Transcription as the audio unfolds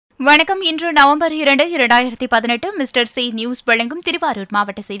வணக்கம். இன்று November 2, 2018 Mr.Che news வழங்கும் திருவாரூர்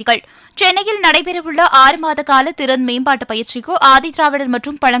மாவட்ட செய்திகள். சென்னையில் நடைபெறவுள்ள 6 மாத கால திறன் மேம்பாட்டு பயிற்சிக்கு ஆதிதிராவிடர்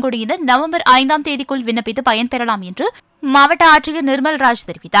மற்றும் பழங்குடியினர் நவம்பர் 5ஆம் தேதிக்குள் விண்ணப்பித்து பயன்பெறலாம் என்று மாவட்ட ஆட்சியர் நிர்மல்ராஜ்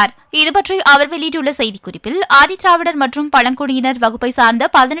தெரிவித்தார். இதுபற்றி அவர் வெளியிட்டுள்ள செய்திக்குறிப்பில், ஆதிதிராவிடர் மற்றும் பழங்குடியினர் வகுப்பை சார்ந்த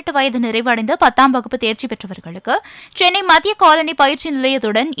 18 வயது நிறைவடைந்த 10ஆம் வகுப்பு தேர்ச்சி பெற்றவர்களுக்கு சென்னை மத்திய காலனி பயிற்சி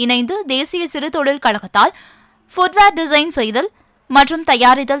நிலையத்துடன் இணைந்து தேசிய சிறு தொழில் கழகத்தால் ஃபுட்வேர் டிசைன் செய்தல் மற்றும்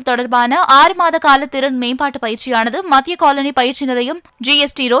தயாரித்தல் தொடர்பான 6 மாத கால திறன் மேம்பாட்டு பயிற்சியானது மத்திய காலனி பயிற்சி நிலையம்,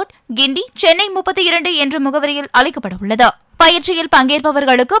 GST ரோட், கிண்டி, சென்னை 32 என்ற முகவரியில் அளிக்கப்பட உள்ளது. பயிற்சியில்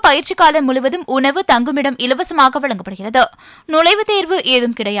பங்கேற்பவர்களுக்கு பயிற்சி காலம் முழுவதும் உணவு, தங்குமிடம் இலவசமாக வழங்கப்படுகிறது. நுழைவுத் தேர்வு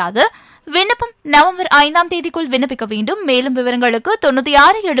ஏதும் கிடையாது. விண்ணப்பம் நவம்பர் 5ஆம் தேதிக்குள் விண்ணப்பிக்க வேண்டும். மேலும் விவரங்களுக்கு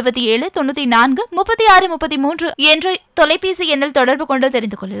 9677 94 36 33 என்ற தொலைபேசி எண்ணில் தொடர்பு கொண்டு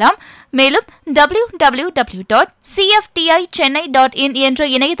தெரிந்து கொள்ளலாம். மேலும் www.cfti.chennai.in என்ற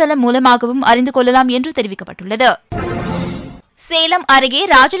இணையதளம் மூலமாகவும் அறிந்து கொள்ளலாம் என்று தெரிவிக்கப்பட்டுள்ளது. சேலம் அருகே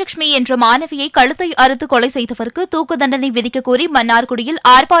ராஜலட்சுமி என்ற மாணவியை கழுத்தை அறுத்து கொலை செய்தவருக்கு தூக்கு தண்டனை விதிக்க கோரி மன்னார்குடியில்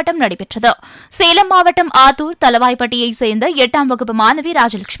ஆர்ப்பாட்டம் நடைபெற்றது. சேலம் மாவட்டம் ஆத்தூர் தலவாய்ப்பட்டியைச் சேர்ந்த 8ஆம் வகுப்பு மாணவி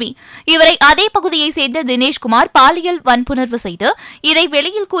ராஜலட்சுமி. இவரை அதே பகுதியைச் சேர்ந்த தினேஷ்குமார் பாலியல் வன்புணர்வு செய்து இதை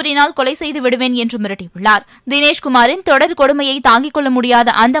வெளியில் கூறினால் கொலை செய்து விடுவேன் என்று மிரட்டியுள்ளார். தினேஷ்குமாரின் தொடர் கொடுமையை தாங்கிக் கொள்ள முடியாத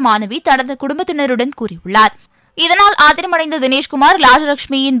அந்த மாணவி தனது குடும்பத்தினருடன் கூறியுள்ளார். இதனால் ஆத்திரமடைந்த தினேஷ்குமார்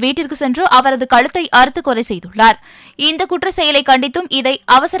ராஜலட்சுமியின் வீட்டிற்கு சென்று அவரது கழுத்தை அறுத்து கொலை செய்துள்ளார். இந்த குற்ற செயலை கண்டித்தும் இதை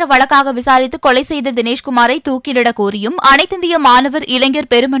அவசர வழக்காக விசாரித்து கொலை செய்த தினேஷ்குமாரை தூக்கிலிட கோரியும் அனைத்திந்திய மாணவர் இளைஞர்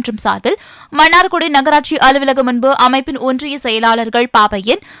பெருமன்றம் சார்பில் மன்னார்குடி நகராட்சி அலுவலகம் முன்பு அமைப்பின் ஒன்றிய செயலாளர்கள்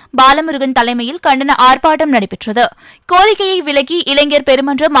பாப்பையன், பாலமுருகன் தலைமையில் கண்டன ஆர்ப்பாட்டம் நடைபெற்றது. கோரிக்கையை விலக்கி இளைஞர்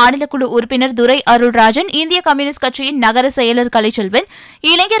பெருமன்ற மாநில குழு உறுப்பினர் துரை அருள்ராஜன், இந்திய கம்யூனிஸ்ட் கட்சியின் நகர செயலர் கலைச்செல்வன்,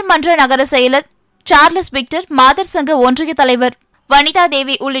 இளைஞர் மன்ற நகர செயலர் சார்லஸ் விக்டர், மாதர் சங்க ஒன்றிய தலைவர் வனிதா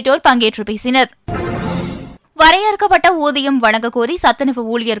தேவி உள்ளிட்டோர் பங்கேற்று பேசினர். வரையறுக்கப்பட்ட ஊதியம் வழங்கக் கோரி சத்துணவு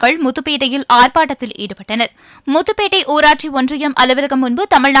ஊழியர்கள் முத்துப்பேட்டையில் ஆர்ப்பாட்டத்தில் ஈடுபட்டனர். முத்துப்பேட்டை ஊராட்சி ஒன்றியம் அலுவலகம் முன்பு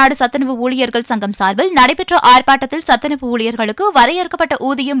தமிழ்நாடு சத்துணவு ஊழியர்கள் சங்கம் சார்பில் நடைபெற்ற ஆர்ப்பாட்டத்தில் சத்துணவு ஊழியர்களுக்கு வரையறுக்கப்பட்ட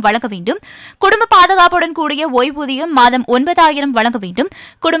ஊதியம் வழங்க வேண்டும், குடும்ப பாதுகாப்புடன் கூடிய ஓய்வூதியம் மாதம் 9,000 வழங்க வேண்டும்,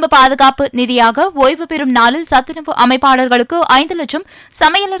 குடும்ப பாதுகாப்பு நிதியாக ஓய்வு பெறும் நாளில் சத்துணவு அமைப்பாளர்களுக்கு 5 லட்சம்,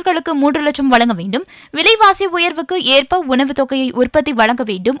 சமையலர்களுக்கு 3 லட்சம் வழங்க வேண்டும், விலைவாசி உயர்வுக்கு ஏற்ப உணவுத் தொகையை உற்பத்தி வழங்க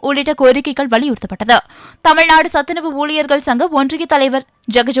வேண்டும் உள்ளிட்ட கோரிக்கைகள் வலியுறுத்தப்பட்டது. தமிழ்நாடு சத்துணவு ஊழியர்கள் சங்க ஒன்றிய தலைவர்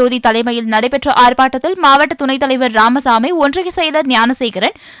ஜெகஜோதி தலைமையில் நடைபெற்ற ஆர்ப்பாட்டத்தில் மாவட்ட துணைத் தலைவர் ராமசாமி, ஒன்றிய செயலர்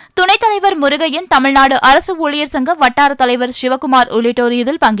ஞானசேகரன், துணைத் தலைவர் முருகையன், தமிழ்நாடு அரசு ஊழியர் சங்க வட்டார தலைவர் சிவகுமார் உள்ளிட்டோர்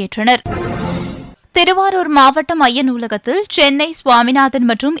இதில் பங்கேற்றனர். திருவாரூர் மாவட்ட மைய நூலகத்தில் சென்னை சுவாமிநாதன்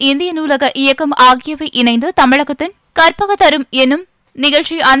மற்றும் இந்திய நூலக இயக்கம் ஆகியவை இணைந்து தமிழகத்தின் கற்பக தரும் எனும்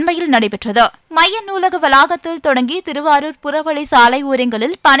நிகழ்ச்சி அண்மையில் நடைபெற்றது. மைய நூலக வளாகத்தில் தொடங்கி திருவாரூர் புறவழி சாலை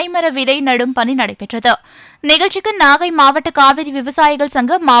ஓரங்களில் பனைமர விதை நடும் பணி நடைபெற்றது. நிகழ்ச்சிக்கு நாகை மாவட்ட காவிரி விவசாயிகள்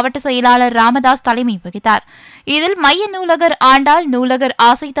சங்க மாவட்ட செயலாளர் ராமதாஸ் தலைமை வகித்தார். இதில் மைய நூலகர் ஆண்டாள், நூலகர்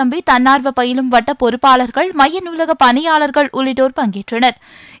ஆசைத்தம்பி, தன்னார்வ பயிலும் வட்ட பொறுப்பாளர்கள், மைய நூலக பணியாளர்கள் உள்ளிட்டோர் பங்கேற்றனர்.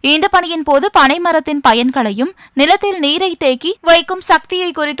 இந்த பணியின் போது பனைமரத்தின் பயன்களையும் நிலத்தில் நீரை தேக்கி வைக்கும் சக்தியை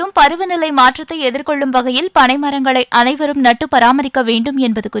குறித்தும் பருவநிலை மாற்றத்தை எதிர்கொள்ளும் வகையில் பனைமரங்களை அனைவரும் நட்டு பராமரிக்க வேண்டும்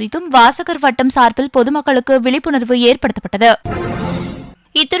என்பது குறித்தும் வாசகர் வட்டம் சார்பில் பொதுமக்களுக்கு விழிப்புணர்வு ஏற்படுத்தப்பட்டது.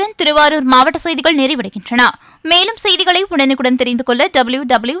 இத்துடன் திருவாரூர் மாவட்ட செய்திகள் நிறைவடைகின்றன. மேலும் செய்திகளை உடனுக்குடன் தெரிந்து கொள்ள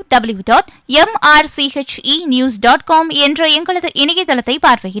www.mrchenews.com என்ற எங்களது இணையதளத்தை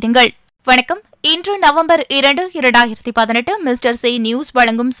பார்வையிடுங்கள். வணக்கம். இன்று நவம்பர் 2, 2018 Mr.Che நியூஸ்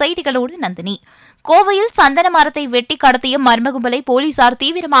வழங்கும் செய்திகளோடு நந்தினி. கோவையில் சந்தன மரத்தை வெட்டி கடத்திய மர்ம கும்பலை போலீசார்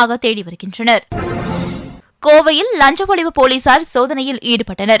தீவிரமாக தேடி வருகின்றனர். கோவையில் லஞ்ச ஒழிப்பு போலீசார் சோதனையில்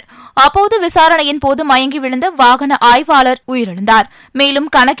ஈடுபட்டனர். அப்போது விசாரணையின் போது மயங்கி விழுந்த வாகன ஆய்வாளர் உயிரிழந்தார். மேலும்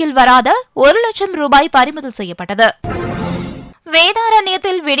கணக்கில் வராத 1 லட்சம் ரூபாய் பறிமுதல் செய்யப்பட்டது.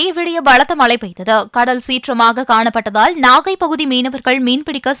 வேதாரண்யத்தில் விடிய விடிய பலத்த மழை பெய்தது. கடல் சீற்றமாக காணப்பட்டதால் நாகை பகுதி மீனவர்கள்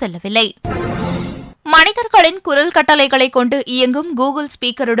மீன்பிடிக்க செல்லவில்லை. மனிதர்களின் குரல் கட்டளைகளை கொண்டு இயங்கும் கூகுள்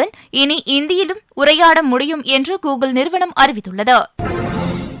ஸ்பீக்கருடன் இனி இந்தியிலும் உரையாட முடியும் என்று கூகுள் நிறுவனம் அறிவித்துள்ளது.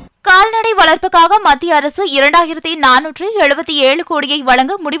 கால்நடை வளர்ப்புக்காக மத்திய அரசு 2477 கோடியை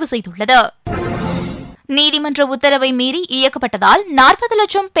வழங்க முடிவு செய்துள்ளது. நீதிமன்ற உத்தரவை மீறி இயக்கப்பட்டதால் 40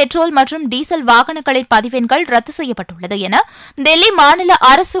 லட்சம் பெட்ரோல் மற்றும் டீசல் வாகனங்களின் பதிவெண்கள் ரத்து செய்யப்பட்டுள்ளது என டெல்லி மாநில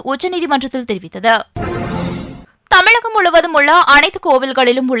அரசு உச்சநீதிமன்றத்தில் தெரிவித்தது. தமிழகம் முழுவதும் உள்ள அனைத்து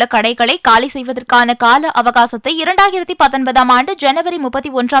கோவில்களிலும் உள்ள கடைகளை காலி செய்வதற்கான கால அவகாசத்தை 2019ஆம் ஆண்டு ஜனவரி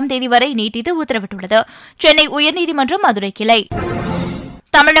 31ஆம் தேதி வரை நீட்டித்து உத்தரவிட்டுள்ளது சென்னை உயர்நீதிமன்றம் மதுரை கிளை.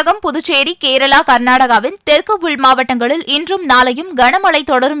 தமிழகம், புதுச்சேரி, கேரளா, கர்நாடகாவின் தெற்கு உள் மாவட்டங்களில் இன்றும் நாளையும் கனமழை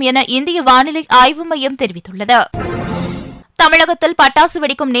தொடரும் என இந்திய வானிலை ஆய்வு மையம் தெரிவித்துள்ளது. தமிழகத்தில் பட்டாசு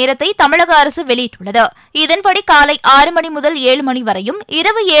வெடிக்கும் நேரத்தை தமிழக அரசு வெளியிட்டுள்ளது. இதன்படி காலை 6 மணி முதல் 7 மணி வரையும்,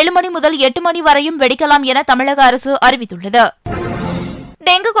 இரவு 7 மணி முதல் 8 மணி வரையும் வெடிக்கலாம் என தமிழக அரசு அறிவித்துள்ளது.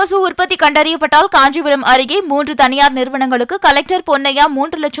 டெங்கு கொசு உற்பத்தி கண்டறியப்பட்டால் காஞ்சிபுரம் அருகே 3 தனியார் நிறுவனங்களுக்கு கலெக்டர் பொன்னையா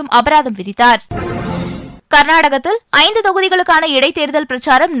 3 லட்சம் அபராதம் விதித்தார். கர்நாடகத்தில் 5 தொகுதிகளுக்கான இடைத்தேர்தல்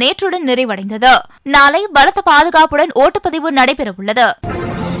பிரச்சாரம் நேற்றுடன் நிறைவடைந்தது. நாளை பலத்த பாதுகாப்புடன் ஓட்டுப்பதிவு நடைபெறவுள்ளது.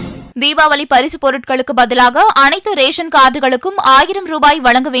 தீபாவளி பரிசு பொருட்களுக்கு பதிலாக அனைத்து ரேஷன் கார்டுகளுக்கும் 1000 ரூபாய்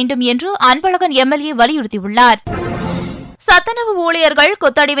வழங்க வேண்டும் என்று அன்பழகன் எம்எல்ஏ வலியுறுத்தியுள்ளார். சத்துணவு ஊழியர்கள்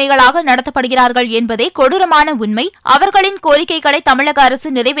கொத்தடிமைகளாக நடத்தப்படுகிறார்கள் என்பதே கொடூரமான உண்மை. அவர்களின் கோரிக்கைகளை தமிழக அரசு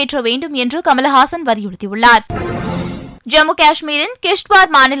நிறைவேற்ற வேண்டும் என்று கமலஹாசன் வலியுறுத்தியுள்ளார். ஜம்மு காஷ்மீரின்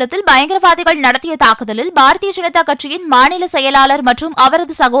கிஷ்ட்வார் மாநிலத்தில் பயங்கரவாதிகள் நடத்திய தாக்குதலில் பாரதிய ஜனதா கட்சியின் மாநில செயலாளர் மற்றும்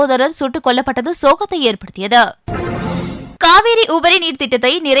அவரது சகோதரர் சுட்டுக் கொல்லப்பட்டது சோகத்தை ஏற்படுத்தியது. காவிரி உபரி நீர்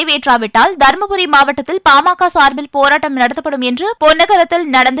திட்டத்தை நிறைவேற்றாவிட்டால் தருமபுரி மாவட்டத்தில் பாமக சார்பில் போராட்டம் நடத்தப்படும் என்று பொன்னகரத்தில்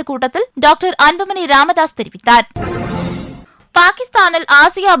நடந்த கூட்டத்தில் டாக்டர் அன்புமணி ராமதாஸ் தெரிவித்தார். பாகிஸ்தானில்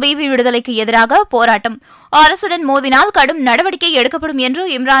ஆசியா பீவி விடுதலைக்கு எதிராக போராட்டம், அரசுடன் மோதினால் கடும் நடவடிக்கை எடுக்கப்படும் என்று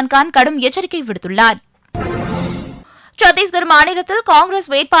இம்ரான்கான் கடும் எச்சரிக்கை விடுத்துள்ளார். சத்தீஸ்கர் மாநிலத்தில் காங்கிரஸ்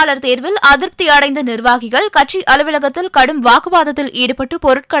வேட்பாளர் தேர்வில் அதிருப்தி அடைந்த நிர்வாகிகள் கட்சி அலுவலகத்தில் கடும் வாக்குவாதத்தில் ஈடுபட்டு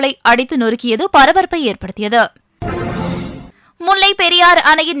பொருட்களை அடித்து நொறுக்கியது பரபரப்பை ஏற்படுத்தியது. முல்லை பெரியாறு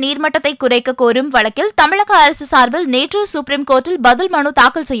அணையின் நீர்மட்டத்தை குறைக்க கோரும் வழக்கில் தமிழக அரசு சார்பில் நேற்று சுப்ரீம் கோர்ட்டில் பதில் மனு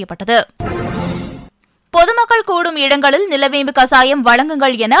தாக்கல் செய்யப்பட்டது. பொதுமக்கள் கூடும் இடங்களில் நிலவேம்பு கசாயம்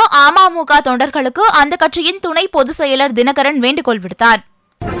வழங்குங்கள் என அமமுக தொண்டர்களுக்கு அந்த கட்சியின் துணை பொதுச் செயலர் தினகரன் வேண்டுகோள் விடுத்தார்.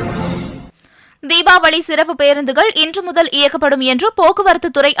 தீபாவளி சிறப்பு பேருந்துகள் இன்று முதல் இயக்கப்படும் என்று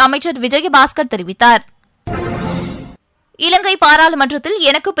போக்குவரத்து துறை அமைச்சர் விஜயபாஸ்கர் தெரிவித்தார். இலங்கை பாராளுமன்றத்தில்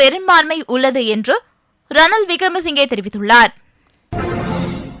எனக்கு பெரும்பான்மை உள்ளது என்று ரணில் விக்ரமசிங்கே தெரிவித்துள்ளார்.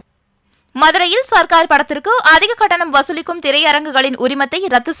 மதுரையில் சர்க்கார் படத்திற்கு அதிக கட்டணம் வசூலிக்கும் திரையரங்குகளின் உரிமத்தை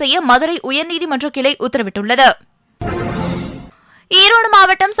ரத்து செய்ய மதுரை உயர்நீதிமன்ற கிளை உத்தரவிட்டுள்ளது. ஈரோடு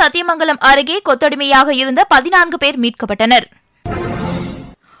மாவட்டம் சத்தியமங்கலம் அருகே கொத்தடிமையாக இருந்த 14 பேர் மீட்கப்பட்டனர்.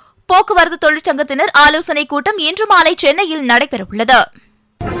 போக்குவரத்து தொழிற்சங்கத்தினர் ஆலோசனைக் கூட்டம் இன்று மாலை சென்னையில் நடைபெறவுள்ளது.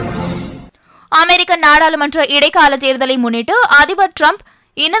 அமெரிக்க நாடாளுமன்ற இடைக்கால தேர்தலை முன்னிட்டு அதிபர் டிரம்ப்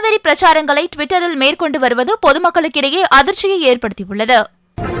இனவெறி பிரச்சாரங்களை டுவிட்டரில் மேற்கொண்டு வருவது பொதுமக்களுக்கிடையே அதிர்ச்சியை ஏற்படுத்தியுள்ளது.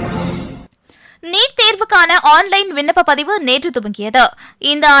 நீட் தேர்வுக்கான ஆன்லைன் விண்ணப்ப பதிவு நேற்று துவங்கியது.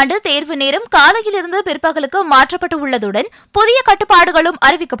 இந்த ஆண்டு தேர்வு நேரம் காலையிலிருந்து பிற்பகலுக்கு மாற்றப்பட்டுள்ளதுடன் புதிய கட்டுப்பாடுகளும்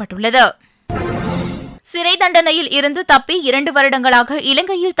அறிவிக்கப்பட்டுள்ளது. சிறை தண்டனையில் இருந்து தப்பி 2 வருடங்களாக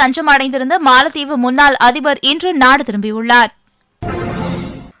இலங்கையில் தஞ்சம் அடைந்திருந்த மாலத்தீவு முன்னாள் அதிபர் இன்று நாடு திரும்பியுள்ளார்.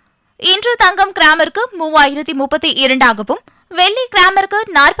 இன்று தங்கம் கிராமிற்கு 3032ஆகவும் வெள்ளி கிராமிற்கு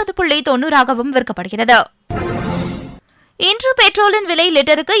 40.90ஆகவும் விற்கப்படுகிறது. இன்று பெட்ரோலின் விலை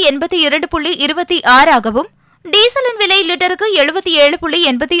லிட்டருக்கு 82.26ஆகவும் டீசலின் விலை லிட்டருக்கு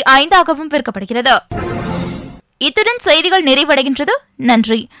 77.85ஆகவும் விற்கப்படுகிறது. இத்துடன் செய்திகள் நிறைவடைகின்றது.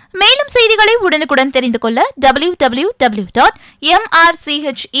 நன்றி. மேலும் செய்திகளை உடனுக்குடன் தெரிந்து கொள்ள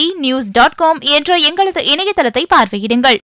www.mrchenews.com என்ற எங்களது இணையதளத்தை பார்வையிடுங்கள்.